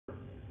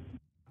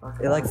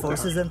It like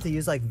forces them to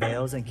use like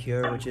veils and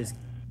cure, which is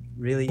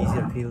really easy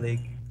to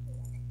P-League.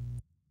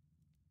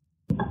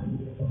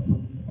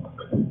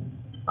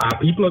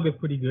 P-Block is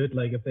pretty good,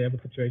 like if they have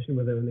a situation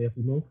where they have to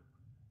move.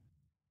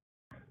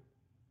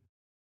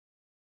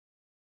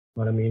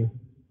 But I mean,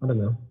 I don't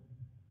know.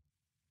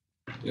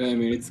 Yeah, I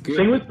mean, it's good.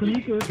 Thing with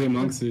Bleak is, Three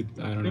monks, I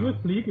don't know. thing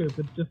with Bleak is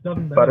it just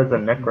doesn't But matter. as a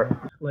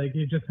necro. Like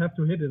you just have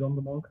to hit it on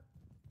the monk.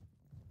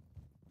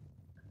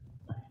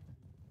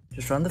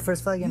 Just run the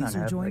first flag in on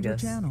F, I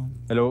guess.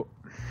 Hello.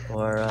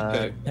 Or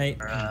Hey.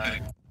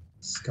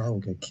 Scar will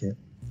get kit.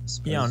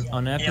 Yeah,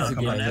 on F is a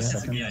good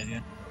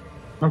idea.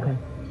 Okay.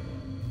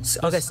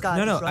 Okay, Scott,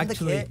 no, just run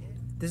actually, the kit.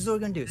 This is what we're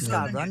gonna do.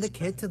 Scott, run the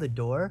kit to the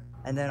door,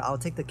 and then I'll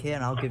take the kit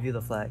and I'll give you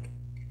the flag.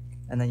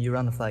 And then you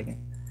run the flag in.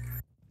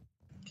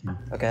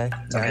 Okay?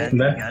 Alright.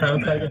 That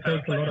sounds like it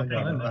takes a lot of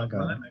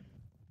time.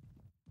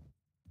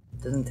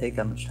 Doesn't take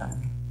that much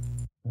time.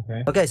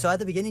 Okay. Okay, so at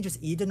the beginning,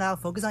 just E denial.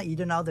 Focus on E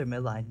denial their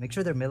midline. Make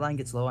sure their midline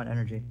gets low on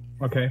energy.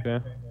 Okay.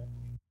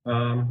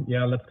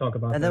 Yeah, let's talk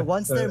about that. And then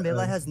once their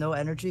midline has no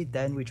energy,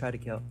 then we try to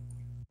kill.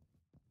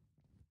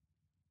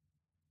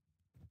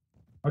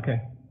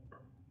 Okay.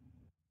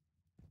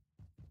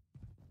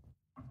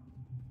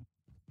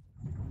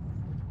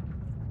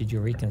 Did you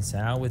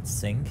reconcile with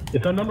Sync?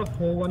 Is our number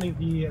 4 running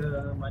the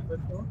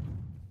Minecraft for?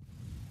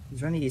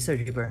 He's running Easter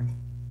burn.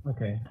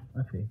 Okay,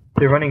 I see.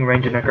 They're running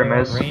Ranger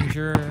Necromez.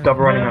 Ranger.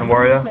 Double running on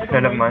Warrior. No,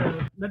 never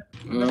mind.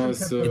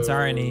 So It's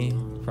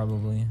RNE,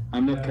 probably.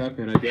 I'm not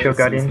capping, I guess, Show since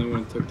Guardian. no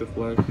one took the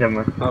flag. Never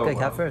mind. Okay,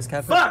 cap first,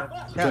 cap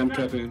first. Yeah, I'm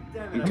capping.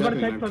 I'm gonna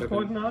take plus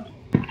poison out.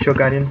 Show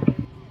Guardian.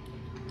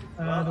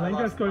 The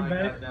Ranger is going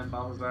back.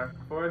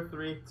 4,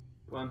 3,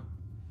 1.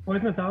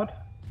 Poison is out.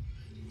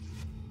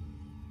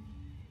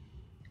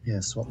 Yeah,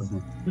 swap with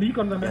me. Bleak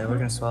on the Yeah, map. we're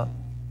gonna swap.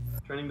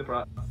 Training the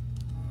Prot.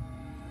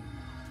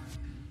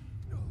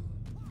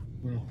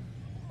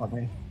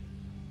 Okay.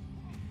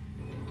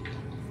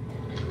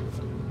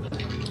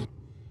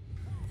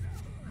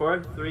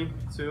 Four, 3,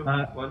 2,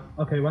 1.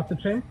 Okay, what's the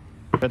chain?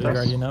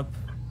 Guardian up.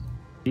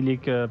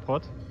 Leak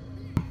Prot.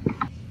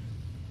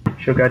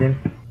 Show Guardian.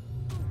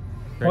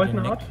 Poison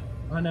Guardian out.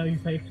 Oh no, you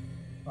faked.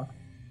 Fuck.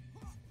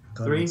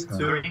 3,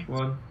 2,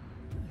 1.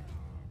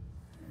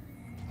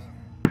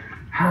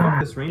 Fuck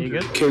this Ranger.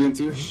 Killing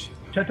two.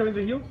 Shattering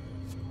the heal.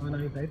 Oh no,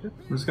 you faked it.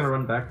 I'm just gonna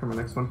run back for my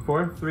next one.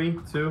 4, 3,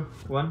 2,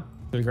 1.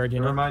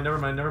 Guardian Never up. mind, never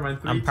mind, never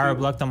mind. 3, I'm 2. power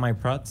blocked on my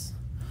prots.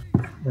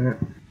 Okay.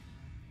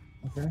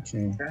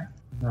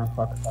 No,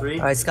 fuck. 3,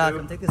 Alright, Scott, 2,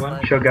 come take this 1.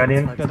 flag. Show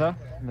Guardian. Never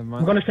I'm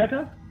mind. gonna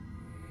shatter.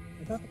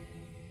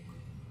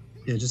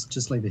 Yeah,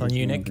 just leave it On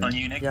here.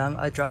 Unique. Yeah,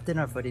 I dropped in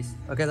our footies.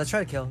 Okay, let's try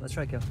to kill. Let's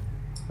try to kill.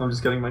 I'm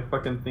just getting my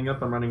fucking thing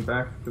up. I'm running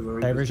back.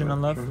 Diversion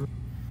on love.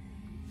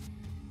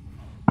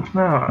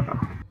 No.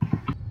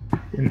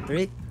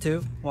 3,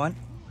 2, 1.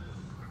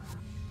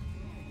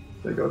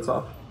 There you go, it's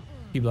off.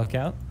 You block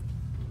out.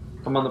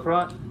 I'm on the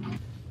Prot.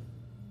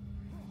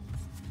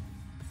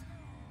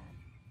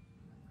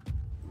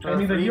 Show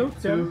me the 3, heal.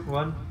 2,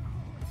 1.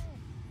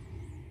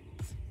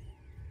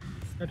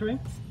 Shattering.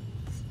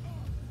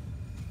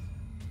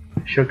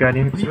 Show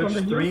Guardian. Bleak on Switch.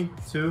 the heal. 3,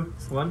 2,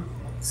 1.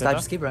 Scott,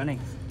 just keep running.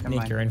 Never Nick,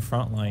 mind. you're in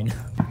front line.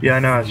 Yeah, I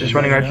know. I was just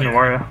running right from the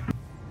Warrior.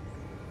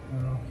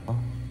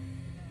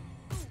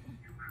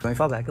 Can we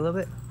fall back a little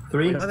bit?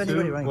 3, We don't have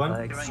anybody 2, running 1.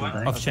 flags.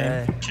 Off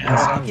chain.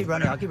 I'll keep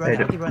running, I'll keep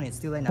running, I'll keep running. It's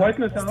too late now.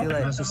 Poison is It's too out.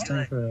 late. Let's just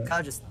stay for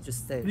Kyle, just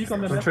stay. Bleak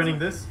on the I'm map. training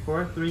this.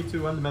 4, 3,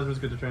 2, 1. The Mesmer's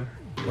good to train.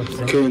 What's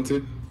it? Killing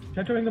two.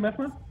 Shattering the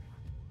Mesmer.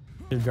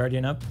 Your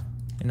Guardian up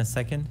in a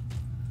second.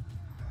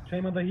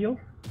 Shame on the heal.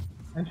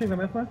 Entering the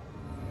Mesmer.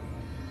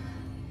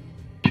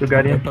 Show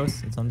Guardian.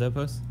 Dopos. It's on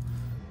Dopos.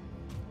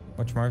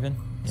 Watch Marvin.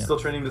 Yeah. Still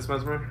training this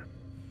Mesmer.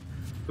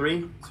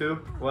 3, 2,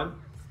 1.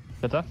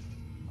 Better.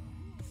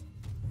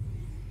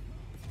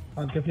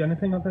 Can't give you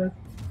anything on that.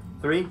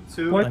 3,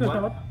 2, Poison is 1.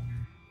 out.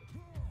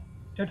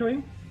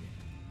 Shattering.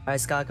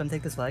 Alright, Scott, come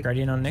take this flag.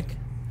 Guardian on Nick.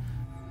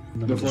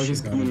 The flag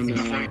is coming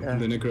on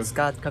the Necro.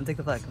 Scott, come take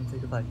the flag, come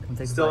take the flag, come take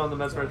the Still flag. on the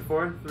Mesmer.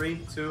 4, 3,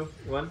 2,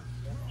 1.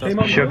 Shame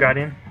on Show the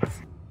Guardian. Watch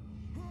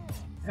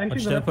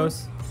Entering the Mesmer.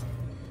 Dopos.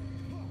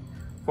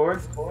 4,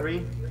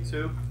 3,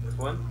 2,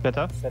 1.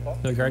 Better.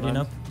 Your Guardian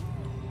up.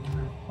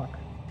 Fuck.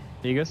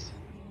 Vegas.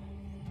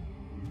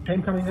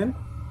 Shame coming in.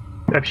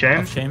 Up Shame.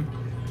 Off shame.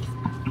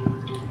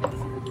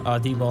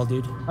 D-ball,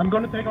 dude. I'm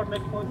gonna take out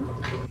next poison.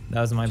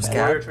 That was my bad.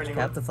 Warrior Cap, training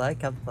cap one. the flag,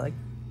 cap the flag.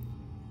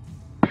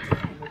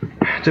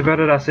 To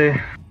better I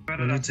say.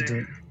 We need to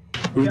do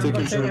We're Yeah, taking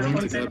I'm short gonna run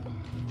to take cap.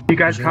 You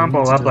guys can't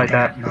ball up like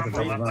that. another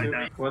double 3,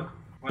 run. 2, 1. Your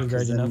Because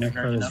Guardian then up.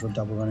 Necros were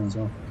double running as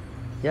well.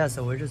 Yeah,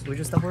 so we're just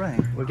double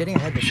running. We're getting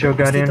ahead. Just Show keep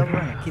Guardian. double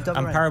running. Keep double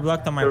I'm running. power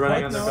blocked on my They're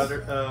running on prots. the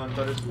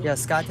butter. Yeah,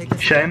 Scott, take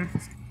this. Shame.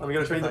 I'm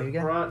gonna train Oh, the you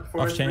get- Prot.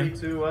 4, Off 3, chain.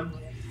 2, 1.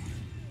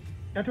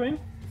 Shattering.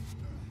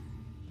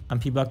 I'm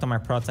P-blocked on my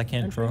prots. I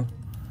can't throw.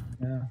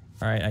 Yeah.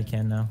 Alright, I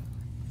can now.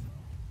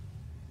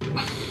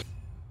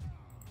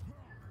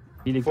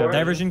 Leak Four.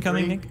 Diversion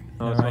coming, 3, Nick?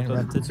 No, Never it's mind, not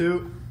left it.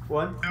 2,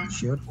 1.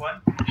 Shield.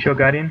 Show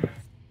Guardian.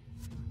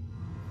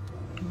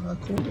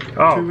 Cool.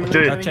 Oh, Two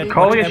dude. minutes.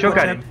 Call your Check, Show check.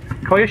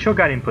 Guardian. Call your Show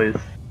Guardian, please.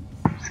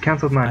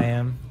 cancelled I mine.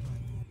 am.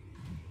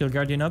 Shield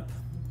Guardian up.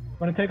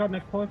 Wanna take out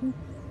next poison?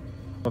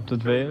 Up to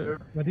Veil.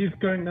 But he's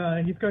going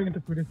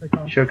into food if I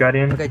can't. Shield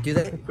Guardian. Okay, do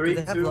they Three,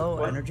 have two, low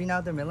one. energy now?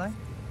 Their mid line.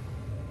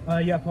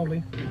 Yeah,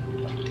 probably.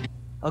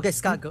 Okay,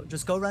 Scott,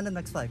 just go run the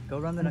next flag. Go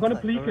run the I'm next gonna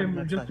flag. bleak Go run the him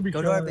next just flag. to be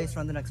Go to our sure. base,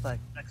 run the next flag.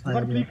 I'm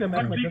gonna bleak them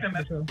Asma just to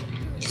be sure.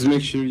 Just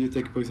make sure you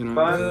take poison out.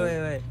 Five.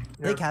 Wait. Are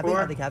they capping?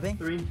 Are they capping?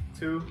 3,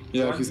 2,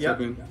 Yeah, 1. he's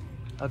capping.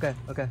 Okay.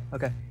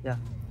 Yeah.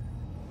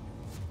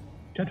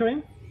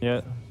 Chattering?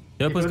 Yeah.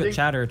 Dopo's got building.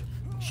 shattered.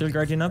 Shield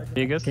Guardian up.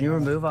 Vegas. Can you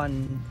remove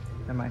on?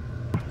 Never mind.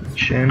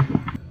 Shame.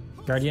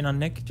 Guardian on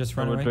Nick. Just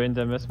I run will away. drain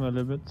their mesmer a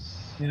little bit.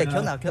 Yeah, Hey,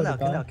 kill now.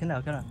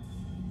 die.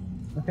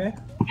 Okay.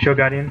 Shield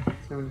Guardian.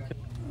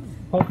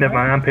 Hold Never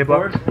mind, I'm pay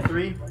 4, blocked.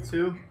 3,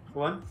 2,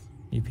 1.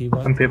 EP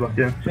block. I'm pay blocked,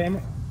 yeah.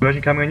 Shame.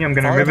 Version coming on you, I'm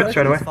gonna Follow remove it the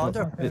straight away. doors, follow the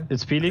door. Okay.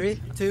 It's Felix.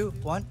 3, 2,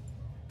 1.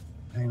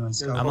 Hang on,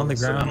 Scott. I'm on the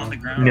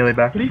ground. Nearly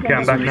back. Okay,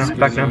 I'm back now.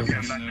 Back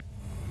now.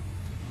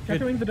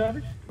 Chattering the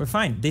dervish? We're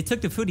fine. They took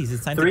the foodies.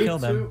 It's time 3, to kill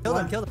 2,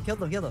 them.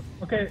 Kill them.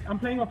 Okay, I'm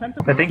playing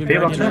offensive. I think pay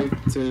blocked now.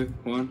 3, 2,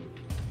 1.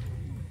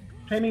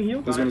 Shaming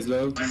heal. This one is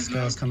low.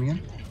 Scout's coming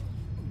in.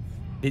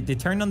 They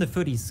turned on the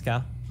foodies,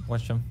 Ska.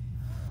 Watch them.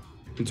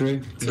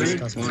 3, 2,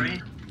 Scout's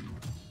 1.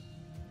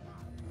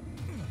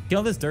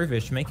 Kill this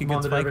dervish. Make a Come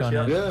on, good the spike on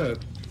dervish,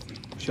 it.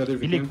 Yeah. Shut if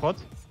you Felix can. Prot.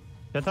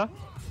 Shatter.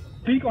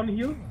 Bleak on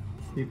heal.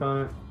 Keep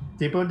on.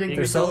 Deep wounding.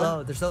 They're so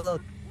low.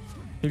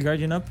 Shield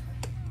Guardian up.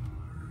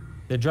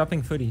 They're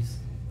dropping foodies.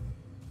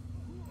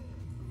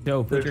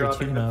 Yo, put They're your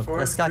dropping tune the up. 4,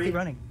 Let's Scott 3. keep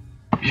running.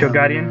 Shield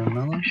Guardian.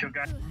 Melon.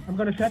 I'm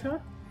gonna shatter.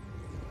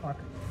 Fuck.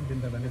 He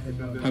didn't have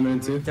anything. I'm in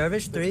 2.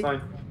 Dervish 3.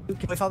 Fine.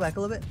 Can we fall back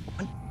a little bit?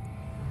 1.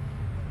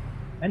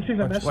 Entering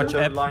the vessel. watch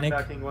Ep, Line Nick.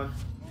 backing 1.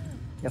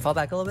 Yeah, fall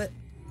back a little bit.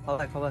 Fall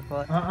back.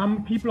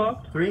 I'm P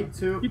blocked. 3,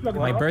 2, P blocked.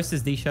 My burst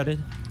is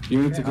de-shotted.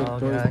 You need to get Oh,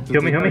 poison. God.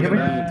 Heal me.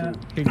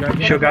 Shield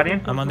Guardian. Shield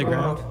Guardian. I'm on the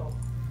ground.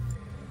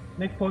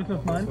 Next poison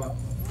of mine.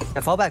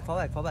 Yeah, fall back.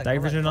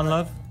 Diversion on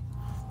love.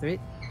 3,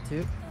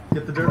 2.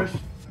 Get the dervish.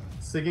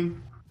 Sigging.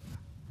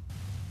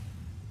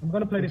 I'm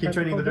gonna play Keep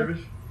defensive training the poison.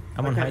 dervish.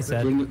 I'm on Okay, high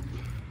set. We're not,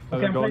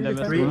 Okay, I'm Go on playing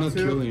their defensive. we're 3, not 2,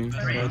 killing.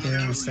 Right there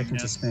in a second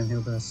to spam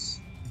heal burst.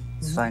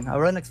 It's fine. I'll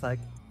run next flag.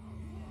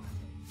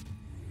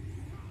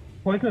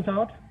 Poison is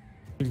out.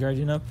 Shield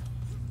Guardian up.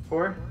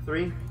 4,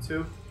 3,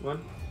 2,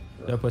 1.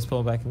 Dopo's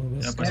pull back a little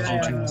bit.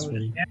 Is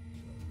ready.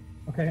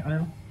 Okay, I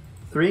am.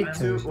 3,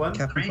 2, 1.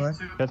 Captain flag.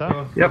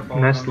 Shatter. Yep,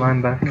 nice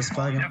line back. Miss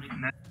flagging.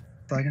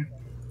 Flagging.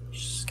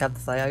 Just cap the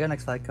flag. I got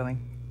next flag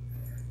coming.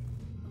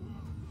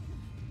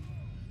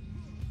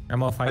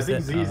 I'm off high I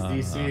set. think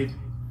Z's DC'd.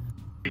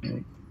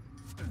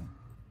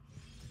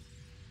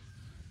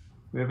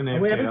 We have an Are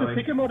we AFK able to alley.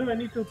 pick him or do I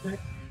need to attack?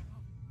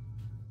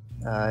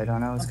 I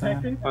don't know what's I'm going on.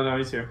 attacking. Oh no,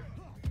 he's here.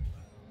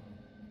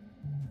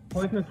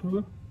 Poison is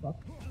through. Fuck.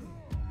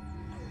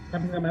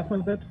 Having a mess a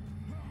bit.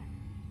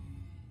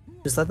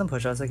 Just let them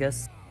push us, I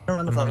guess. Don't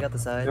run the flag out the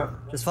side. Yep.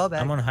 Just fall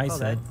back. I'm on high fall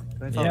side. back.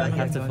 Go ahead, fall Yeah, back. I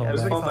have to fall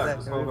Everybody back. Fall back,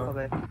 Everybody fall fall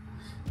back. back.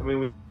 I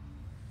mean,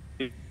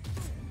 we.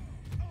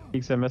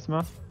 Felix their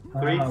mesmer.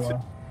 3, Ah, 2.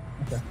 well.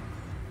 Okay.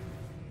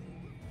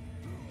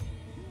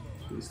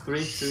 Jeez,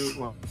 3, 2,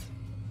 1.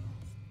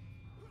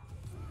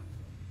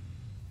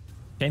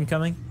 Chain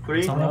coming. 3,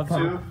 It's on love.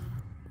 2.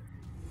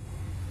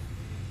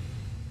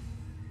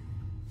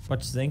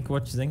 Watch Zinc.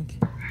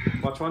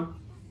 Watch one.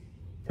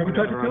 Can we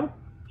try to Alright. kill?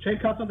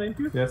 Shade cards on the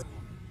infuse? Yes.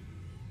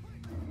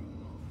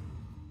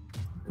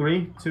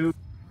 3, 2.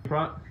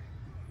 Prot.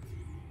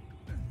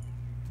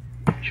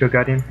 Shield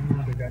Guardian.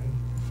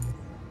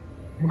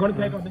 I'm gonna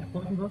take out this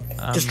poison though.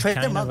 Just trade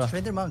their kind of monks. a-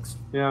 Trade their monks.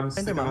 Yeah, I'm Trade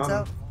sticking their monks on.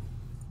 out.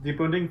 Deep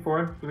wounding.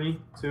 4, 3,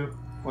 2,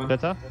 1.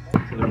 Shatter.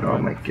 Oh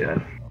my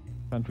god.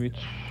 Can't reach.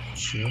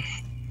 Shield.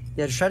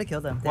 Yeah, just try to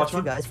kill them. They have Watch two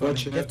one. guys for me.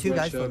 Watch They have out, two watch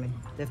guys for out. me.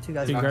 They have two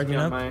guys Two for me. Guardian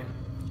On up. my.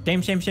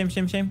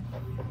 Shame.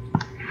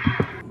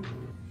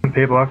 I'm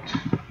pay blocked.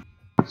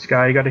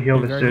 Sky, you gotta heal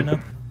Shield this Guardian dude.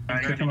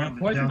 up.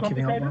 Poison Yeah,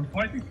 keeping out complicated.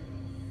 one.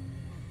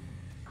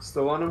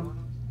 Still on him.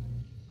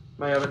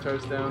 My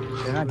avatar's down.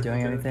 They're not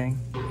doing anything.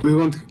 We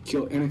won't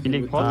kill anything.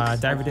 Healing with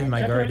Prot. Dived in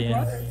my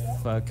Guardian.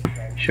 Fuck.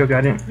 Shield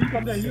Guardian. Sleep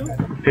on the heal.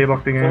 Pay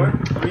block 4,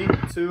 beginning.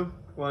 3, 2,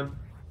 1.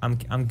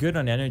 I'm good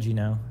on energy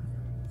now.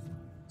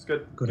 It's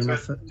good. Good enough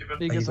for.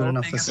 Are you good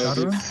enough for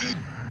Scouter?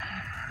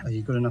 Are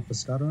you good enough for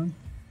Scouter?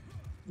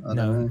 I don't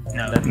No. know.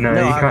 No,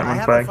 you I can't run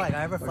have a flag. flag. I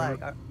have a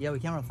flag. Yeah, we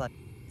can't run flag.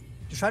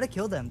 Just try to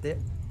kill them.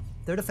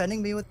 They're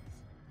defending me with.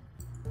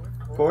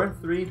 4,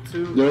 3,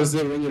 2. There's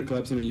the ranger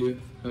collapsing you.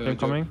 They're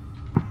coming.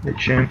 It's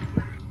shame.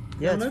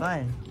 Yeah, it's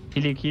fine.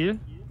 Felix heal.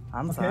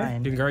 I'm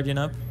fine. Shield Guardian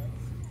up.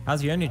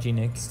 How's your energy,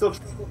 Nick? Still.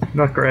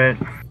 Not great.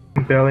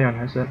 I'm barely on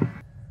his set.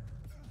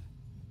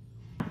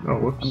 Oh,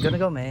 whoops. I'm gonna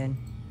go main.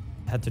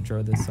 Had to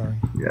draw this, sorry.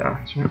 Yeah,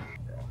 that's right.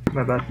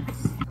 My bad.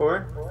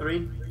 4,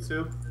 3,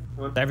 2,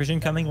 1. Diversion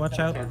coming, watch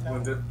out. Can't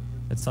wound it.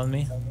 It's on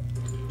me.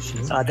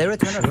 They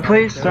return our flag.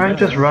 Please They don't return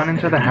just our run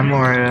into the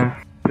Hammer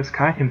area. Just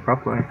kite him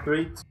properly.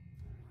 3,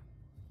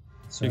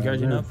 So Shield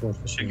Guardian up.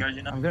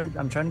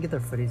 I'm trying to get their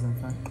footies in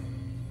front.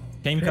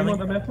 Chain Shame on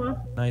the coming.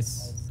 mesmer.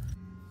 Nice.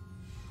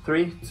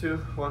 3, 2,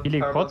 1.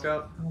 Healing Power Prot. block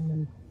out.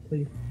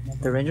 please.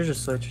 The Rangers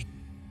just switched.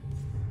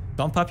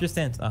 Don't pop your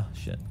stance. Oh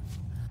shit.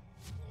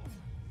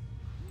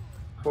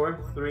 4,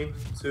 3,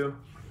 2,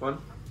 1.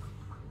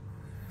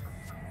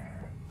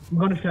 I'm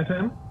going to shatter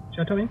him.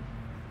 Shatter him.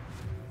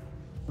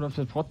 Läuft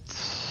der Prot.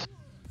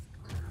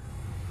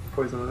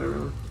 Poison on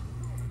everyone.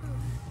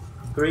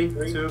 3,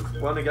 2,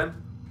 1 again.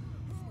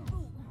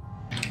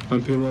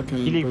 I'm Pillock and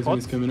Healing poison Prot.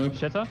 is coming up.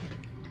 Shatter.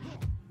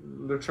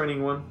 They're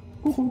training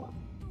 1.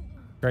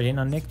 Guardian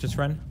on Nick, just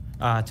run.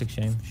 Ah, I took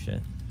shame.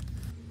 Shit.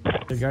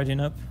 The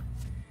Guardian up.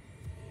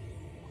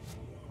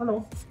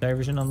 Hello.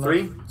 Diversion on low.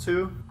 3,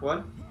 2,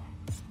 1.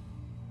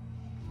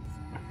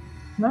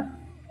 No?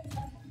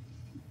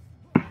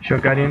 Show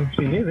Guardian.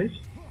 She gave it.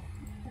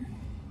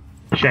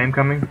 Shame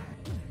coming.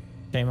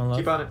 Shame on low.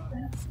 Keep on it.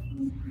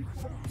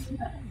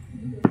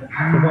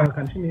 The ball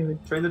continue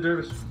it. Train the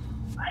dervish.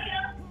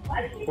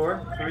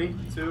 4, 3,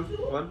 2,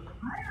 1.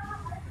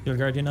 Shield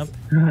Guardian up.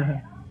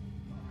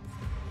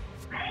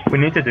 We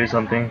need to do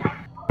something.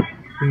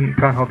 We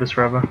can't hold this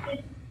forever.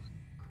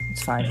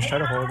 It's fine. Just try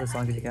to hold as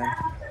long as you can.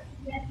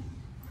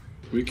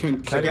 We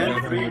can kill Again,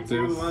 back 3, with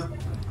 2, this. 1.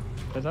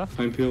 Shatter.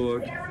 I'm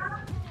Pillock.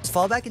 Just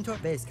fall back into our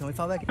base. Can we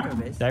fall back into our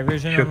base?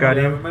 Diversion Show on low. Yeah,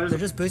 we Guardian. might as They're well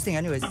just boosting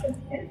anyways.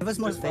 Give us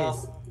more just space.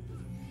 fall.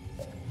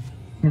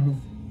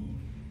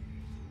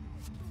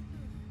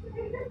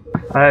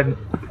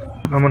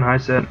 I'm on high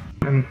set.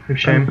 And with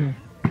shame.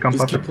 Can't Just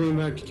pop keep it. pulling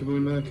back, keep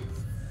pulling back.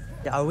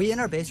 Yeah, are we in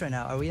our base right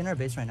now? Are we in our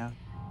base right now?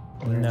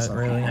 Not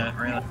really.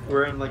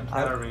 We're in like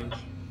counter range.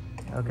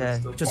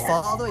 Okay. Just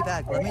fall all the way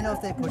back. Let me know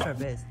if they push our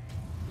base.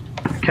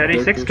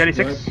 KD6,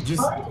 KD6. Yeah,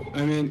 just,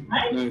 I mean,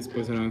 nice,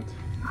 poison out.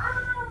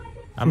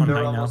 I'm on They're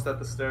high now. almost at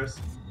the stairs.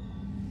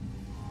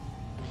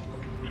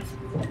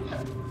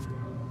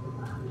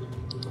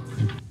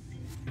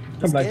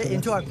 Just back get to me.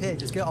 into our pit.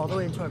 Just get all the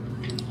way into our.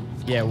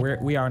 Yeah,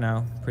 we are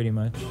now, pretty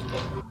much.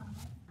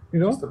 You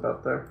know? Just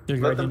about there. They're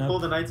Let them guarding pull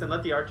up. the knights and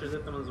let the archers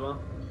hit them as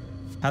well.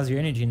 How's your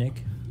energy,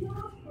 Nick?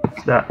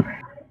 What's that?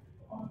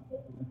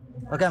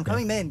 Okay, I'm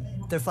coming main.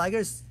 Their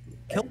flaggers.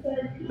 Kill.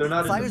 They're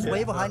not in the Flaggers pit,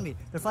 way but- behind me.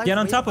 Their flaggers Get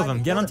on way top of behind him,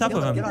 me. get Kill on top them,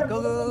 of kill him. them, Get on.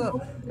 Go, go,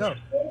 go, go. Go.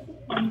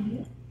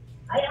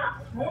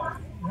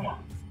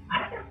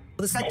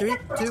 This guy, 3,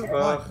 2,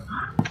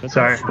 1.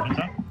 Sorry.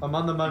 I'm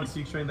on the monks,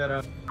 you train that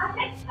out.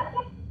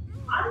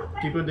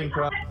 Keep wounding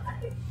Prot.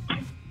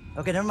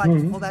 Okay, never mind.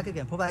 Just pull back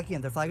again. Pull back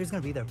again. Their flagger's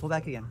gonna be there. Pull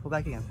back again. Pull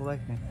back again. Pull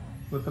back again.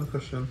 Let them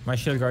push him. My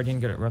Shield Guardian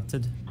got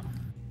erupted.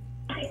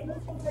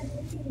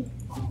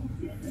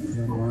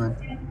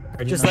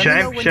 Just let Shame,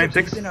 me know when shame they're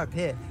deep 6. in our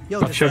pit. Yo,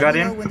 Oh, just Shield let me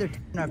know Guardian. when they're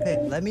deep in our pit.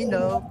 Let me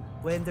know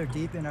when they're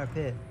deep in our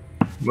pit.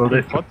 Will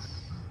do. Prot.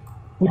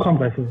 We'll come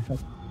back to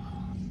this.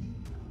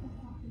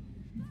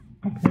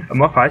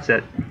 I'm off high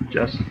set.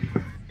 Just.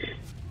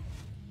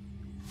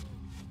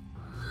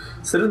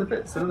 Sit in the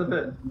pit, sit in the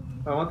pit.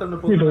 I want them to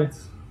pull You the do.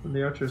 knights and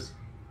the archers.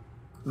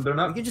 They're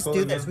not We can just do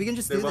pulling this. in. We can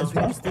just They do this. won't.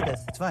 We can just do this.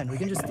 It's fine. We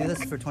can just do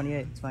this for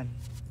 28. It's fine.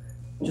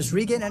 Just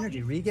regain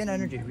energy. Regain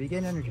energy.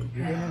 Regain energy.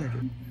 Regain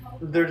energy.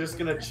 They're just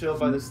gonna chill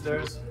by the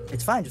stairs.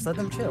 It's fine. Just let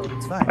them chill.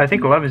 It's fine. I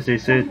think 11's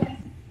DC.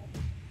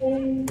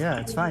 Yeah,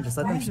 it's fine. Just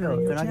let them chill.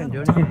 If they're not gonna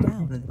do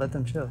anything, then let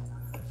them chill.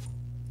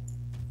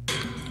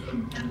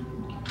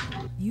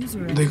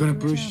 They're gonna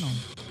push.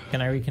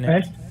 Can I Hey?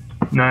 reconnect?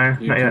 No,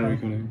 You not can yet.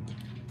 reconnect.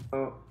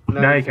 Oh,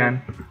 Now you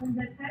can.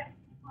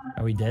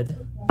 Are we dead?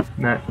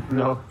 No.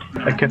 No.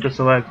 I kept us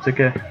alive. It's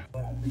okay.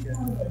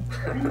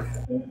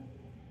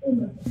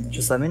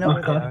 Just let me know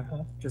where they Okay.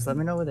 are. Just let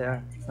me know where they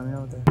are. Just let me know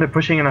where they are. They're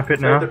pushing in our pit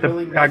now. They're They're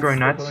pulling knights, aggroing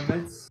they're knights.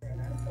 pulling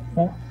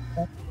knights.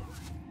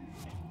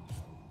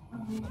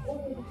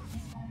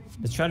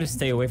 Let's try to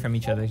stay away from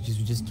each other. We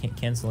just can't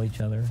cancel each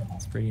other.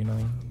 It's pretty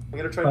annoying. I'm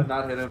gonna try to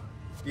not hit him.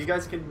 You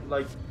guys can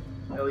like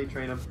Ellie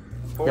train him.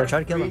 4, Yeah, try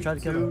to kill him, 3, try to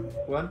kill 2, him.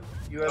 1.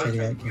 You Ellie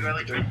train. You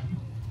Ellie train.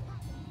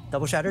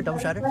 Double shatter. Double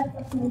shatter.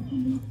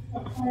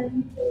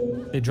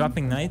 They're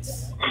dropping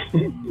knights.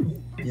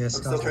 Yes,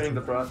 I'm still training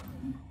the Prot.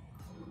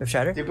 They're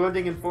shatter. Deep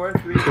wounding in 4,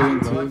 3, 2,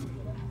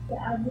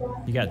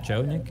 1. You got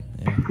Joe, Nick?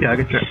 Yeah. Yeah, I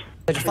get you.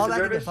 Yeah, just fall Is it back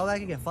again. dervish? Fall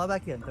back again. Fall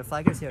back again. Their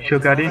flaggers here. Shield Just fall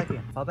Guardian. back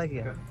again. Fall back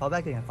again. Fall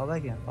back again. Fall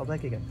back again. Fall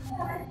back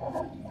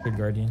again. Good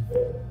Guardian.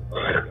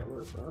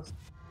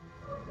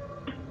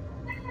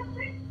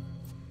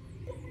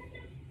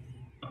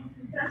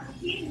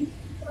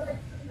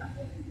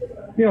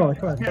 Yeah,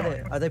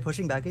 sure. Are they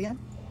pushing back again?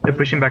 They're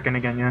pushing back in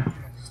again, yeah.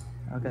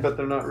 Okay. But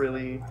they're not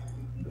really.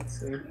 Let's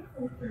see.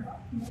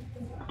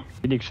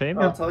 Healing Shame.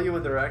 I'll tell you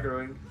when they're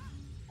aggroing.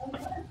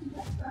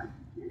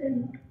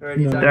 Alright,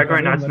 he's They're aggroing.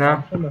 aggroing knights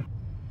now.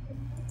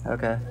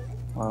 Okay.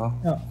 Well,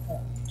 Yeah.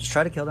 just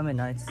try to kill them at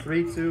nights.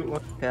 3, 2,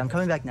 1. Okay, I'm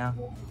coming back now.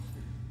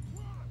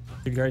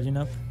 Good Guardian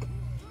up.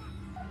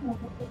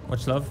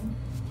 Watch love.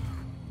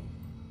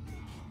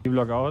 You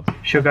log out.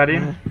 Show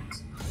Guardian.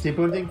 Deep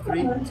wounding.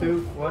 3, 2,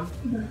 1.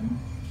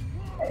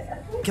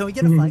 Can we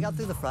get a flag out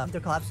through the front? They're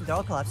collapsing. They're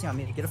all collapsing on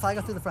me. Get a flag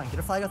out through the front. Get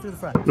a flag out through the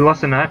front. We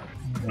lost a knight.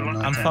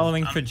 I'm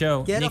following for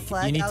Joe. Get a Nick,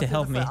 flag you need out to through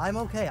help the me. front. I'm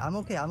okay. I'm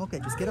okay. I'm okay.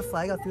 Just get a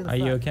flag out through the Are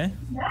front. you okay?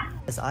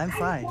 Yes, I'm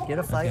fine. Get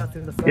a flag out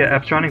through the front. Yeah,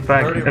 F's running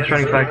flag. Already, F's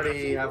running flag.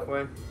 already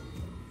halfway.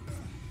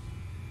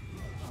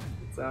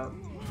 It's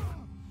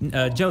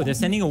out. Joe, they're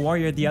sending a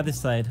warrior the other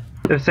side.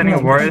 They're sending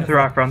a warrior through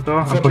our front door.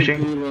 I'm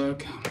pushing. You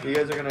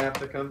guys are gonna have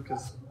to come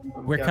because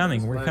We're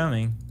coming. We're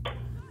coming.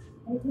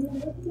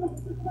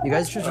 You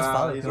guys should just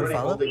follow. He's Can we already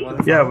follow? holding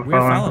one. Yeah, We're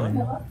following.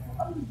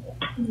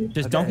 following.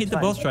 Just don't Okay, hit the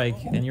fine. bull strike,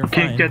 and you're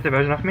Can you fine. get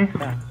diversion off me?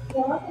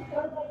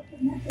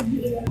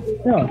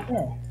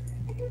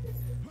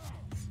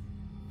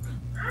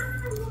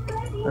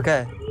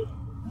 Okay.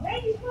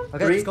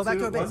 Okay, Three, just go back to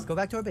two, our base. one. Go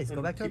back to our base.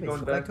 Go back to our Keep base.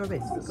 going Go back to our back.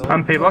 base. I'm to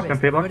our P-blocked, base. I'm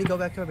P-blocked. Everybody go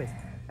back to our base.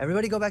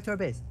 Everybody go back to our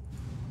base.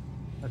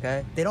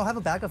 Okay? They don't have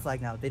a backup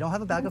flag now. They don't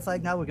have a backup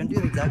flag now. We're gonna do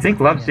the exact I think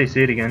same Love's thing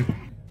CC'd again.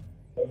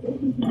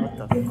 What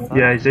the fuck?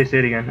 Yeah, he's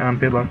CC'd again. I'm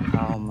P-blocked.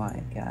 Oh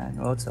my god.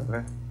 Well, it's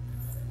over.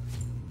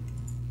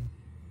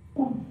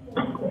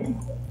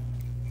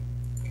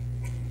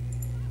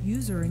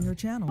 User in your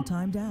channel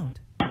timed out.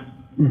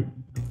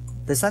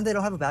 This time they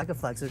don't have a backup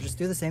flag, so just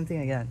do the same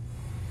thing again.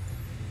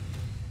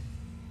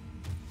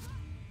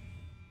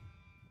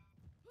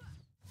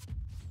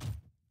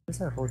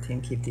 Where's our whole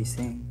team keep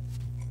DCing?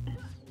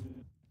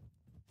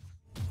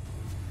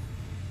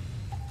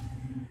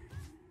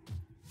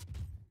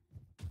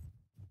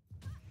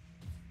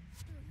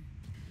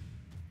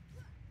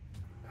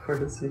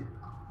 Where is he?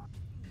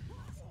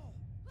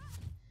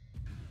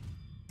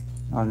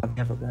 Oh, no, we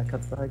have a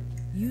backup flag.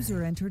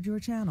 User entered your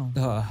channel.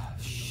 Oh,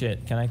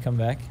 shit. Can I come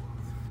back?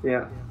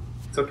 Yeah.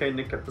 It's okay,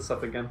 Nick kept this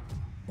up again.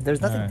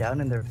 There's nothing Alright.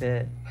 down in their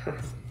pit.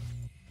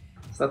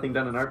 There's nothing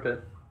done in our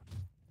pit.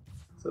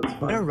 So it's I'm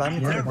gonna fine. run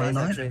into Yeah, the why base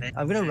not? actually.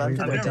 I'm gonna run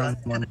to We're the down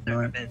base. one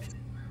night.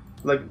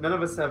 Like, none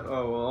of us have.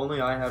 Oh, well,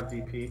 only I have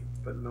DP,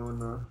 but no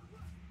one. All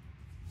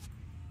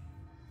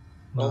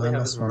No, they I have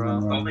lost is one morale.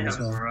 on All they round have as is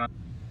well. morale.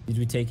 Did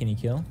we take any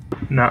kill?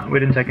 No, we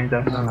didn't take any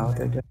deaths. I don't know what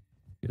they're doing.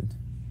 Good.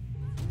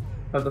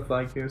 Have the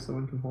flag here,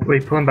 someone can hold.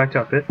 Wait, pull him back to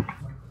our pit.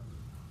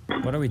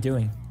 What are we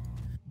doing?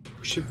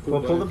 We should pull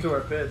We'll pull back. them to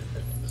our pit.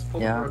 Just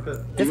pull Yeah. them to our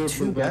pit. They Either have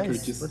two pull back or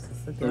guys. just- What the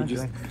fuck or are they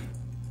just- doing?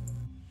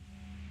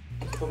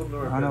 Pull them to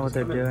our I pit. don't know what Just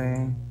they're come in.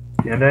 doing.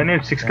 Yeah, they only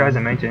have 6 guys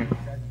in main team.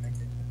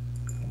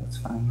 That's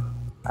fine.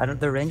 I don't.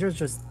 The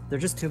Rangers they're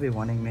just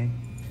 2v1ing me.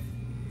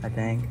 I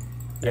think. Yeah,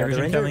 the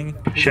Everything Ranger.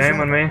 coming? Shame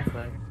on me.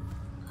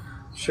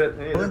 Shit,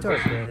 hey, Pull they're into our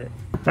pushing. pit.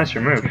 Nice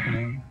remove.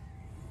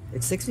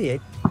 It's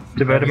 68.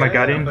 Diverted my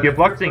guardian. but You're if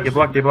blocked, they're Zink. You're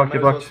blocked, you're blocked,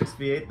 pushing, you're might as well blocked.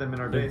 6v8 them in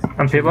our base.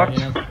 I'm P-blocked.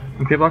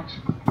 I'm P-blocked.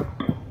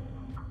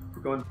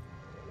 We're going.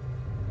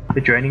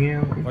 They're draining you.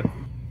 What?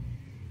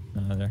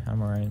 No,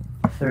 I'm alright.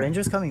 The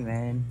Ranger's coming,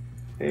 man.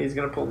 Hey, he's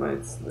gonna pull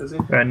knights. Is he?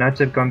 Alright, Knights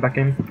have gone back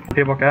in.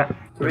 P-block out.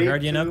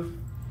 Guardian up.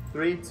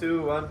 3,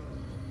 2, 1.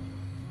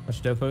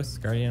 Watch dough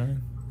post. Guardian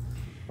on.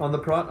 On the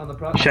prot, on the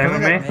prot. Shame I'm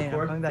on coming back me. main.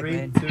 I'm coming back 3,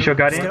 main. 2. Show Just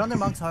guardian. get on their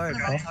monks hard.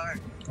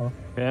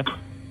 Yeah.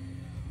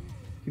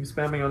 Keep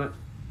spamming on it.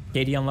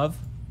 KD on love.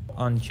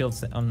 On shield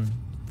on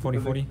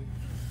 40-40.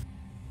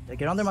 Yeah,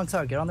 get on their monks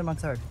hard. Get on their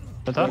monks hard.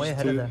 That's I'm us. way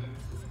ahead of them.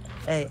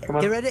 Hey, Come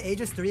on. get ready to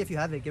Aegis 3 if you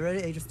have it. Get ready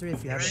to Aegis 3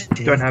 if you have it.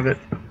 Don't have it.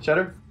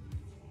 Shatter.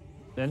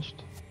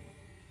 Benched.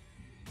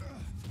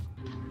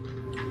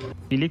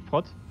 He leaked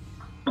Prot.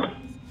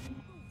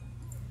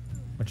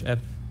 Watch Ep.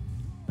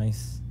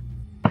 Nice.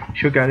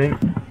 Show guardian.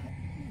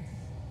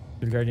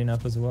 Good guardian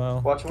up as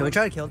well. Watch Can we one.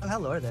 try to kill them? How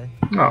low are they?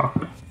 Oh.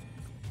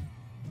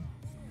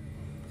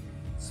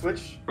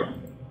 Switch.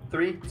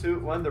 3, 2,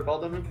 1. They're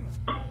ball dumping.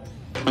 I'm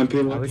Oh,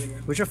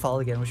 P-blocked. we should fall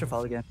again. We should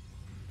fall again.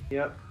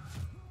 Yep.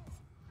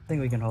 I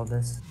think we can hold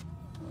this.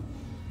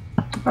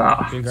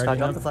 Ah. Good Scott, guardian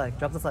drop up. the flag.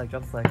 Drop the flag.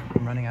 Drop the flag.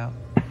 I'm running out.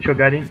 Show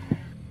guardian.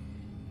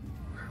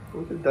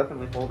 We can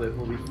definitely hold it.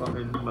 We'll be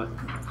fine, but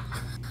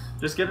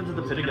just get into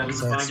the pit again. It's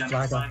So it's fine.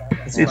 flag up.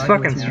 It's flag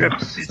fucking with now.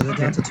 strips. So they're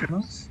down to 2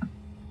 months?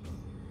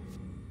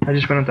 I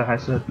just went into high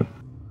set.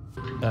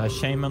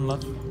 Shame on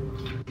love.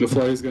 The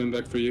fly is going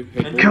back for you.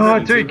 Hey,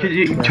 God, dude, could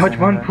you charge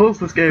one pulse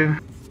this game?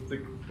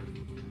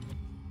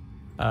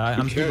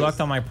 I'm cares?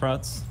 blocked on my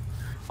prots.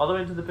 All the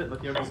way into the pit.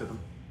 Let the armies hit them.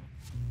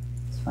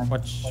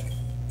 Watch.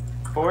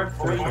 4,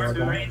 3, 2,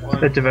 1.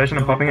 The diversion,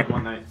 I'm popping it.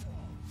 One night.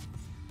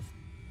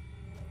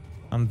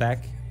 I'm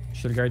back.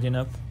 Shield guardian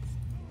up.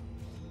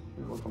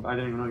 I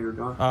didn't even know you were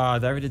gone. Ah,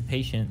 diverted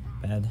patient.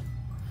 Bad.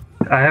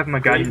 I have my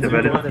guardian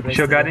diverted.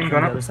 Show guardian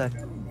gone up.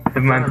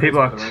 Have my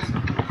P-blocked.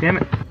 Damn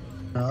it.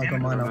 No, I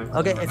got mine up.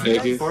 Okay, if you Thank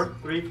guys... you. 4,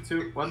 3,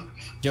 2, 1.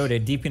 Joe, they're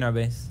deep in our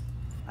base.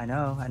 I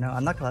know.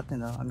 I'm not collecting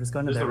though. I'm just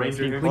going to There's their a base.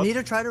 Ranger here. We need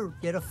to try to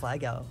get a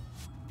flag out.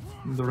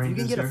 The If you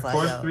can get a flag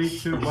 4, out, 3,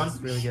 2, 1. it's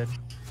really good.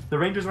 The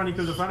Ranger's running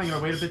through the front. I'm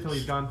gonna wait a bit till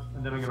he's gone,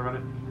 and then I'm gonna run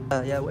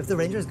it. Yeah, if the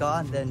Ranger's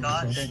gone, then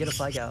get a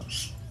flag out.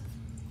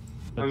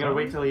 I'm gonna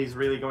wait till he's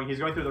really going. He's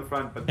going through the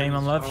front, but Shame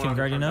on love, I don't Shield wanna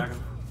Guardian turn up. back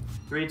him.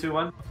 3, 2,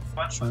 1.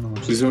 Trying to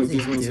watch. This What's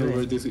one's he doing?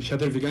 over. This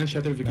shatter vegan,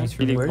 shatter vegan. Nice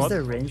Healing remove. Where's Prot.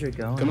 their Ranger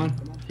going? Come on.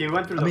 He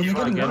went through I the mean, you're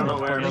front. getting I don't low.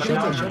 know where. They're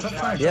but shooting, shot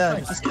fire, Yeah, shot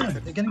fire. Just kill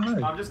him. They're getting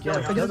low. I'm just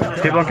killing. Yeah, I'm kill just them.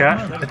 killing. P-block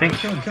out, I think.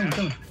 Kill him, kill him,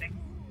 kill him.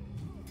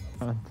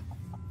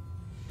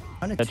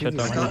 I'm gonna Headshot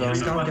 2v1. down.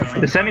 Scout, go for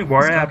They're it. sending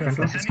warrior out Scout, go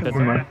front. for it. Never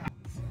mind.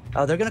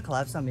 Oh, they're gonna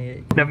collapse on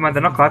me. Never mind,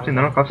 they're not collapsing,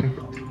 they're not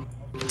collapsing.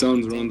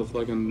 Sounds around the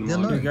flag and Yeah,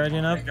 the no. Shield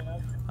guardian up.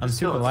 I'm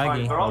Still, super it's fine.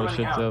 laggy. They're all Oh running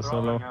shit, out. they're They're so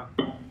all low. running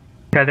out.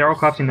 Yeah, they're all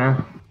collapsing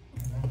now.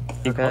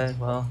 Okay,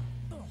 well.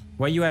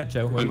 Where you at,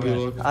 Joe? Where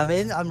you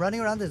at? I'm running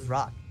around this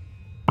rock.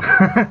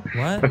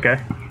 What? Okay.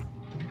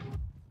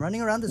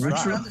 Running around this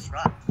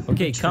rock.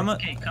 Okay,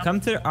 come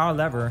to our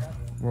lever.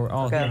 We're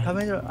all Okay, I'm here.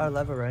 coming to our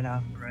lever right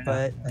now.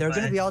 But they're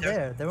gonna be all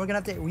there. Then we're gonna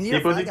have to. We need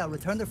a flag out.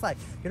 Return their flag.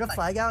 Get a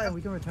flag out, and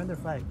we can return their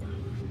flag.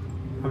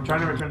 I'm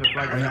trying to return the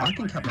flag right now. I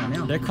can cap that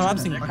now. They're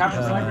collapsing.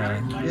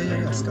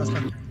 Yeah. Scars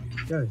back.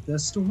 Go. They're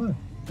still there.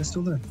 They're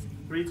still there.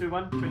 3, 2,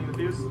 1. Swinging the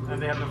fuse,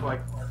 and they have no flag.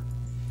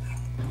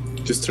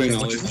 Just train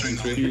all. Train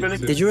 3.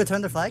 Did you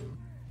return their flag?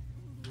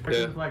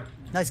 Yeah. The flag.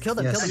 Nice, kill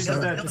them. Yes. Kill He's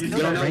them. dead. Kill He's them.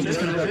 dead. Range is Just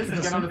gonna gonna be back with get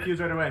us on soon. the fuse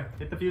right away.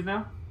 Hit the fuse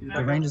now. He's The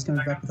back. range is going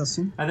to be back with us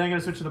soon. And then I'm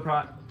gonna switch to the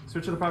Prot.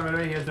 Switch to the Prot right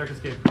away. He has Dark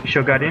Escape.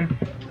 Shield Guardian.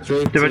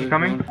 3, Diverge 2,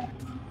 coming.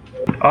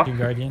 1. Off. Your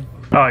guardian.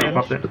 Oh, you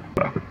popped it.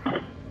 Fuck.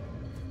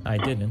 I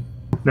didn't.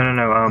 No.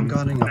 I'm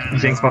guarding up.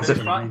 Zinc popped There's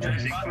it.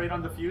 Prot. Wait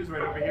on the fuse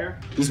right over here.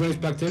 This one is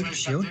backed in.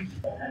 Shield.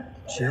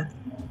 Shield.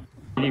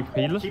 Philip,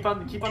 heal. Keep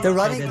on. They're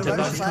running. They're They're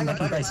running just flag coming on back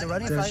to butters. base. They're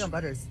running a There's- flag on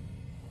butters.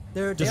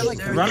 They're Just like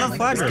run on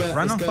flagger.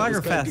 Run on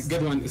flagger Scar, fast.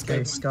 Get one. Okay,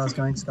 Scar. Scars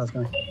going. Scars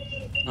going.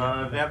 They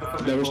have the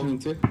foot. Diversion in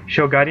 2.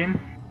 Shield Guardian.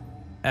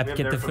 App, have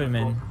get the their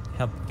footmen.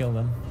 Help kill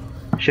them.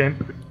 Shame.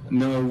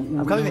 No,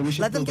 I'm coming. we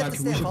should Let them pull get back. the We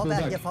stand. should Fall pull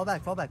back. back. Yeah, fall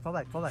back. Fall back. Fall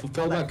back. Fall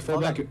back.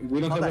 Fall back.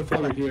 We don't have a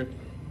flagger here.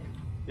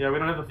 Yeah, we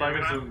don't have the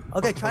flagger, so.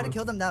 Okay, try to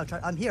kill them now.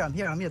 I'm here. The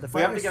We have to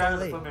flagger's get out so of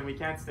the late. footman. We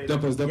can't stay there.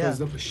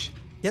 Double. Shh.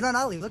 Get on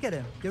Ali. Look at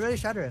him. Get ready to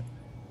shatter him.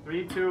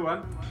 3, 2,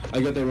 1.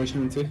 I got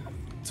diversion in 2.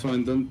 It's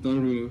fine. Don't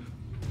remove.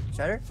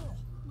 Shatter.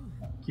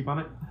 Keep on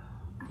it.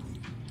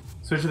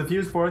 Switch to the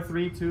fuse. 4,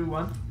 3, 2,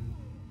 1.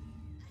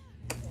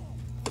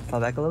 Fall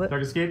back a little bit.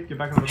 Dark Escape. Get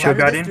back on the Shield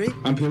flag. Shatter this Guardian.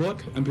 three. I'm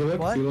P-lock.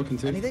 What? P-lock in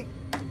 2. Anything?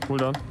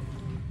 Hold on.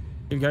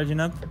 Your guardian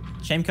up.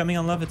 Shame coming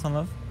on love. It's on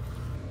love.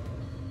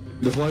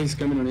 The flag is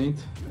coming on 8.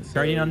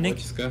 Guardian on Nick.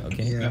 Watch Scar.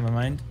 Okay, Yeah. never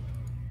mind.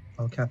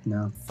 I'll cap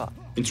now.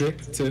 In 3,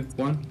 2,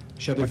 1.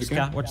 Shatter Watch if you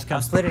can. Ska. Watch I'm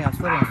Ska. splitting. I'm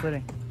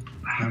splitting.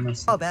 I'm gonna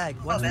Fall back.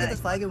 Once we get this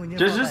flag in, we need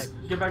to fall back.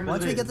 Just get back into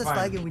Once the we base, get this fine.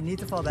 flag in, we need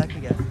to fall back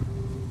again.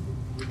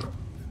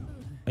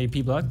 Are you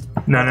P blocked?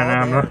 No, They're all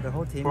I'm there, not. The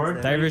whole team Forward.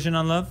 is there. Diversion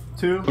on love.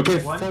 2,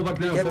 Okay, 1. fall back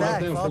now. Get Fall back.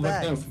 back now. Fall Fall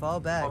back back. now. Fall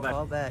back.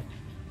 Fall back.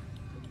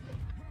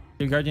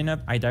 Your guardian up.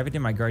 I diverted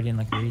my guardian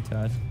like a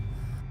retard.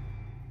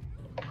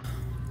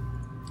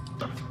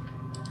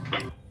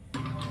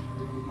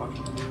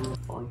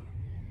 Fine.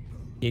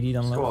 80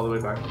 on Let's go all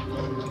love. the way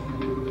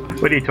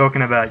back. What are you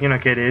talking about? You're not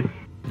okay, dude.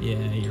 Yeah,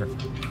 you're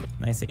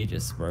nice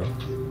Aegis, bro.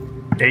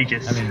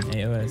 Aegis. I mean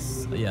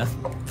AOS. Yeah.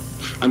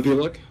 I'm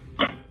P-lock.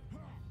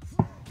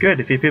 Good.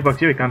 If he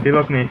P-blocks you, he can't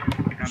P-block me.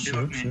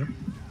 Sure.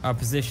 Our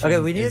position. Okay,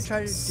 we need to is try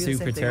to do the same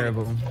super thing.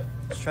 terrible.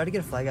 Let's try to get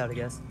a flag out, I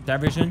guess.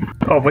 Diversion.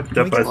 Oh, what's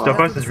Can we get Dopos? flag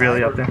Dopos to the is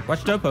really side? up there.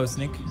 Watch Dopos,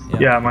 Nick.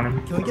 Yeah, I'm on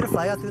him. Can we get a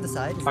flag out through the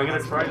side? I'm gonna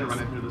try to run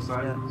it through the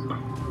side.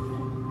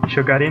 Yeah.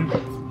 Shield Guardian.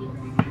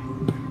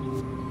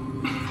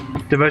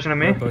 Diversion on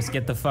me. Dopos,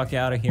 get the fuck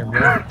out of here,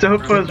 bro.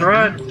 Dopos,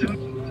 run!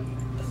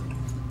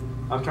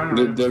 I'm trying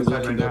to run it They're through the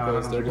side blocking right now. I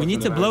Dopos. don't They're know. We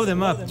need to blocking blow the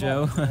them up,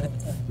 Joe.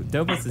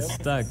 Dopos is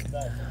stuck.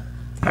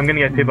 I'm gonna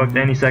get P-blocked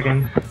any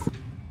second.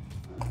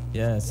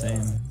 Yeah,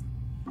 same.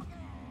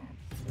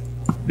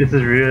 This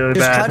is really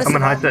Just try bad. to I'm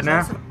on high survive, set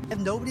now. They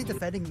have nobody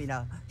defending me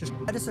now. Just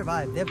try to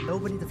survive. They have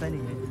nobody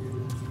defending me.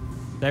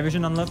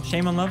 Diversion on love.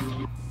 Shame on love.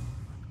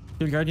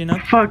 Your guardian up.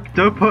 Fuck,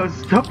 Dopos,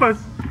 Dopos!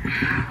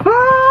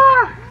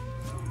 Ah!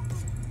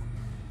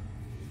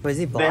 Wait, is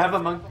he They blocked? have a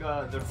monk,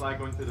 their flag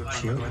going through their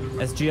front, by the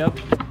way. SG up.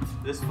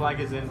 This flag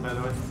is in, by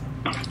the way.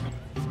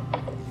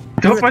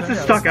 Dopos is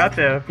stuck out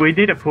there. We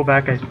need to pull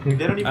back, I think.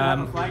 They don't even have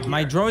a flag My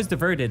here. draw is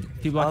diverted.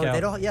 P block Oh, out.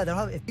 they don't. Yeah, they don't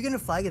have. If you're gonna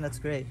flag in, that's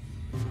great.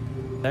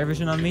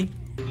 Diversion on me.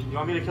 You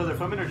want me to kill their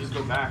footman or just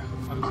go back?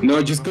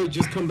 No, just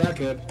come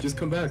back, Ed. Just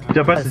come back.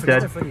 Dopos is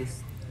Forget dead. their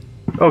footies.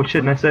 Oh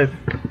shit, nice save.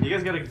 You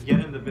guys gotta get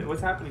in the bit.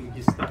 What's happening?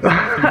 He's stuck.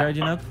 Your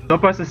guardian up.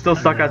 Dopos is still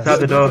stuck outside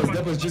the door.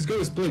 Dopos, just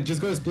go split.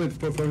 Just go split.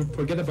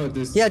 Forget about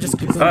this. Yeah,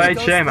 just. Alright,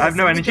 shame. I have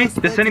no energy.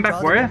 They're sending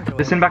back Warrior.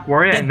 They're sending back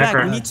Warrior Get and back.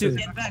 We Necro. need to.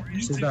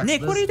 She's back.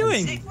 Nick, what are you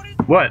doing?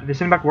 What? They're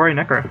sending back Warrior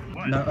and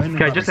Necro. No, only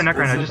Okay, just a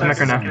Necro now. Just a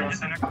Necro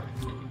now.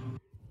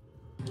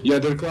 Yeah,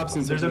 they're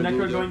collapsing. There's a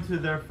necro going to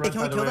their Hey, front.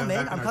 can we by the kill way, the main?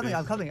 back I'm in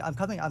our coming.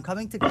 base. I'm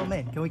coming to kill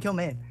main. Can we kill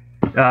main?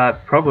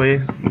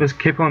 Probably. Just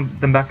keep on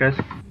them back, guys.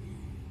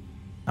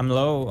 I'm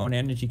low on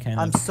energy, kind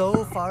I'm of.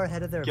 so far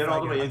ahead of their Get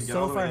all the flagger. way in, I'm get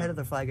so all the far way ahead in. of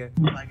their flagger.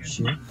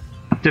 Sure.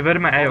 Diverted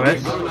my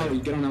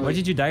AOS. Get on Why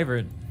did you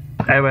divert?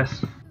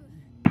 AOS.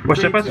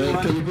 What's Three, Dopos? two,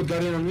 one. Can you put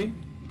Guardian on me?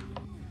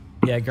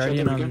 Yeah,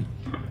 guardian Shut up on.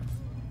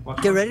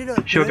 Watch Get out. ready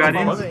to. Sure, Get ready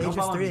to Guardian. Veil or Don't Aegis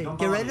follow me, 3. don't Get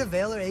follow ready to me.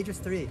 Veil or Aegis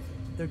 3.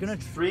 They're gonna.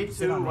 3,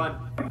 sit 2, on me.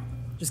 1.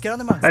 Just get on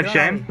the monks. I have get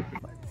on shame. me.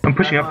 I'm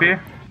pushing up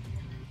here.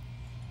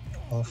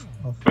 Off.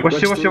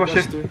 Watch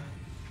it.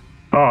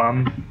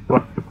 Oh,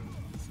 what?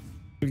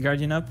 Your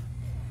guardian up.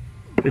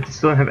 It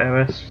still don't have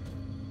AOS.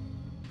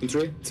 In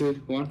 3,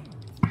 2, 1.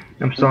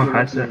 I'm still on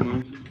high set.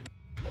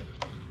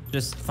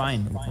 Just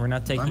fine. We're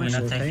not taking I'm any.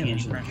 actually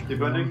okay.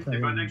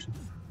 Defending.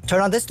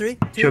 Turn on this 3.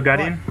 2, Shield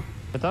Guardian. 1.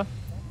 Better?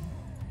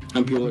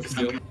 I'm P-lock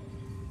still.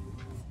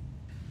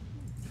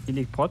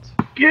 Healing Prot.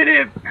 Get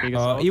him!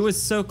 Oh, he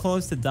was so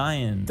close to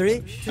dying.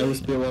 3, I will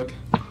spear walk.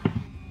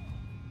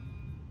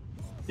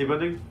 Keep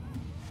building.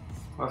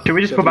 Can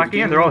we just go back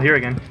again? They're all here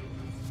again.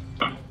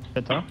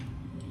 Better.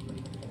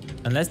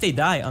 Unless they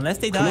die. Unless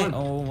they die. on.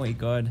 Oh my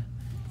god.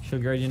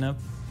 Shield Guardian up.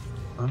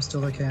 I'm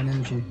still okay on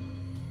energy.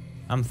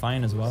 I'm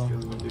fine as well.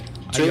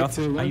 Are 3, you off,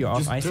 2, 1. are you off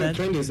Just ice turn edge?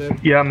 this up.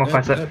 Yeah, I'm off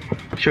my set.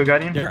 Up. Shield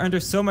Guardian. They're under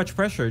so much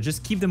pressure.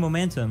 Just keep the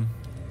momentum.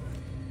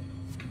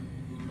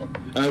 We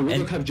And-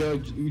 don't have Joe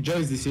is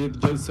DC.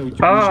 Joe, so we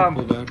should Um,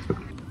 pull back.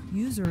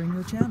 User in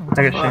your channel.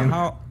 I got Oh, shame.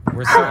 how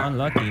we're so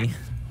unlucky.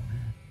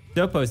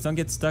 Dopos, don't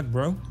get stuck,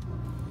 bro.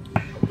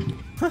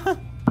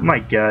 My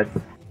god.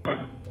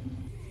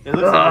 It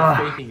looks like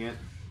they're faking it.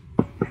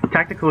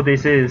 Tactical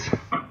DCs.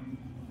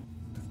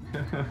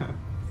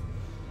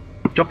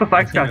 Drop the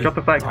flag, Scott. Drop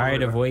the flag.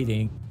 Tired of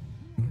waiting,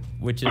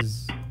 which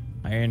is,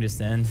 I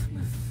understand.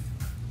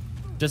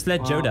 Just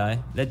let Joe die.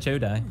 Let Joe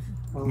die.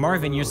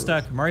 Marvin, you're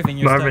stuck. Marvin,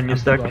 you're Marvin, you're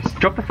stuck. stuck.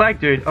 Drop the flag,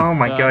 dude. Oh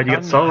my god, you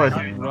got solid.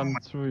 Run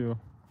through you.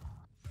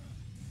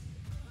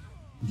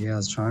 Yeah, I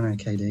was trying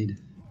to KD'd.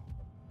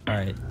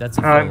 Alright, that's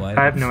a full wipe.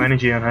 I have no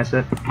energy on high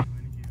set.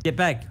 Get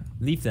back.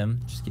 Leave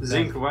them. Just get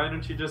Zinc, back. why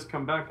don't you just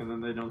come back and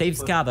then they don't Save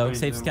split Scado. between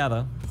Save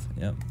them?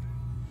 Scado.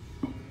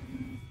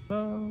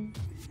 Yep.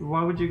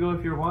 Why would you go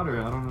if you're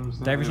water? I don't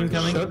understand. Diversion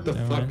coming? Shut the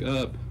Never fuck mind.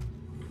 up.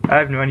 I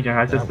have no energy on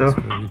high set That was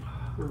still.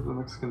 rude. The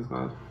Mexican's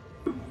bad.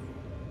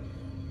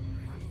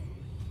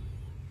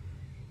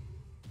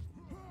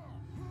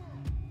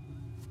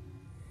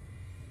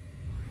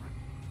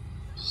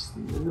 Just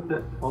in the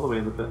pit. All the way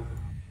in the pit.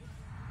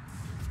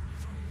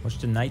 Watch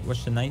the night.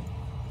 Watch the night.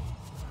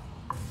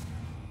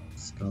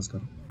 Scar's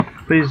got it.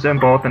 Please don't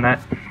ball at the net.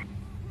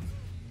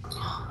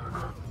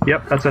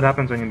 Yep, that's what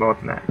happens when you ball at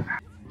the net.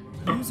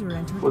 User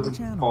entered Was your it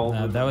channel.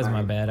 all That was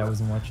my bad. I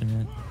wasn't watching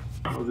it.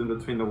 I was in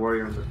between the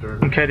warrior and the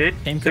dirt. Okay,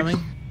 dude. Game Six. coming.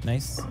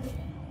 Nice.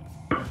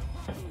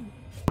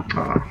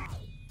 Aw.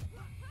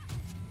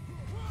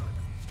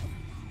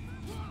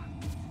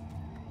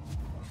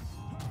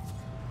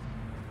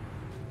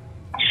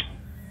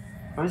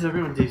 Why is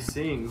everyone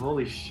DCing?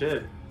 Holy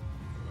shit.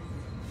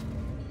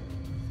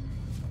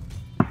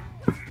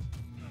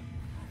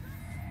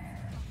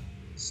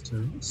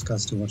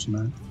 Scar's still watching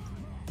that.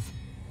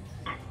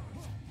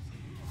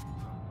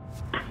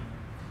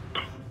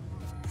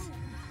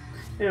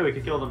 Yeah, we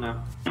could kill them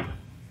now.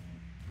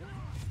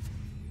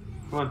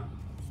 Come on.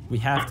 We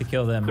have to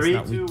kill them. 3, It's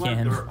not 2, we 1.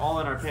 can. We're all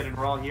in our pit and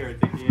we're all here at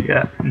 58.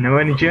 Yeah, no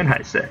energy on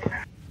high set.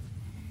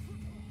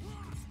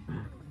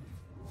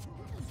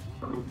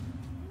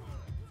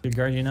 Your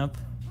Guardian up.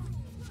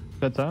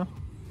 Better.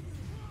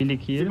 Healing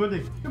Keep heal.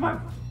 moving. Come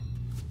on.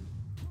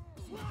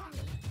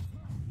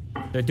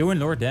 They're doing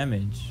lower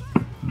damage.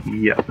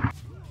 Yep.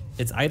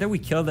 It's either we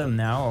kill them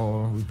now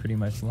or we pretty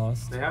much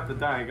lost. They have to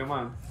die. Come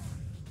on.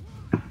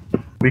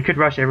 We could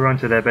rush everyone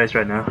to their base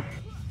right now.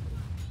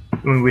 I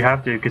mean, we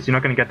have to, because you're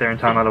not going to get there in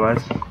time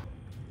otherwise.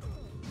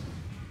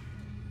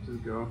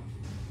 Just go.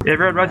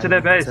 Everyone run to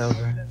their base. It's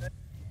over.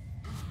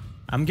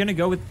 I'm gonna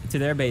go to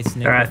their base.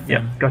 Nick, Alright, with yeah,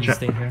 them. You gotcha.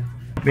 Stay here.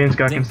 Me and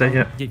Scott can Zink, stay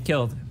here. don't get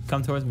killed.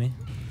 Come towards me.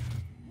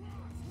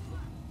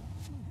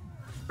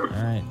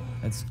 Alright,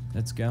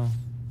 let's go.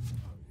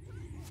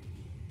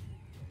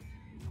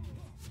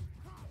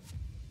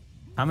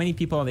 How many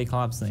people are they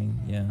collapsing?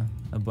 Yeah,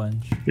 a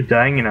bunch. You're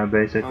dying in our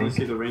base, I I only see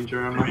think. the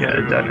ranger. I'm not Yeah,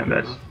 sure. dying in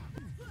our base.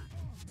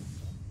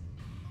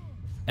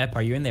 Ep,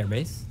 are you in their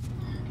base?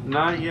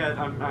 Not yet.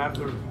 I have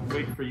to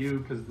wait for you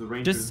because the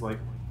ranger's Just like.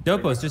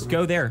 Dopos, just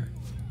go there.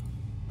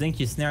 Think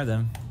you snare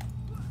them.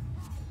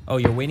 Oh,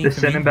 you're waiting They're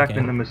for me? sending back Okay.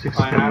 the number 6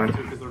 I have to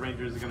to because the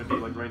ranger is gonna be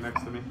like right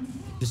next to me.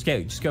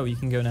 Just go. You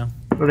can go now.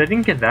 Well, they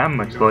didn't get that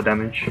much slow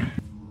damage.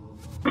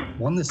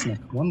 Won this, Nick.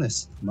 Won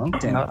this. Monk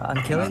down.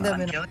 I'm killing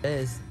them in a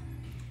base.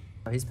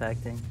 Oh, he's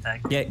pacting.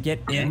 Get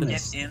in the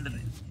base.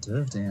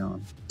 Dove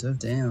down. Dove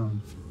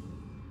down.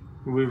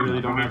 We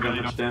really don't have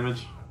that much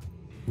damage.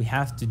 We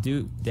have to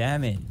do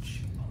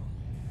damage.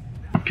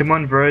 Come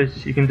on,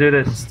 bros. You can do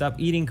this. Stop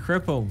eating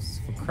cripples,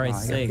 for Oh, I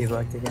Christ's got sake.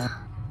 debugged again.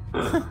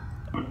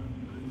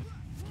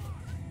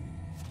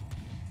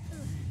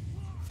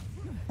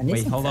 I need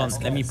Wait, some hold on.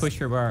 fast Let me guys. push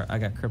your bar. I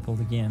got crippled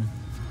again.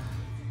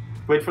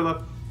 Wait for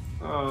the.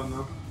 Oh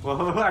no.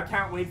 Well, I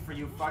can't wait for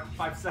you. Fuck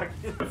 5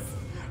 seconds.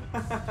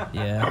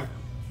 Yeah.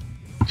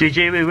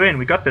 GG, we win.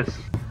 We got this.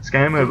 It's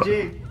game over.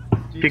 GG.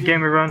 Good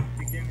game, everyone.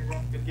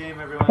 Good game,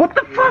 everyone. What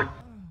the fuck?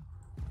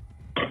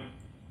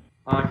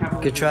 I can't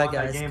believe Good we try, won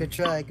that guys. game. Good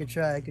try. Good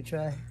try. Good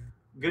try.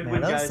 Good Man,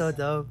 win, that was guys. so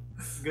dope.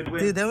 Good win.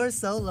 Dude, they were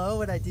so low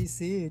when I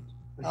DC'd.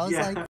 I was Yeah. like,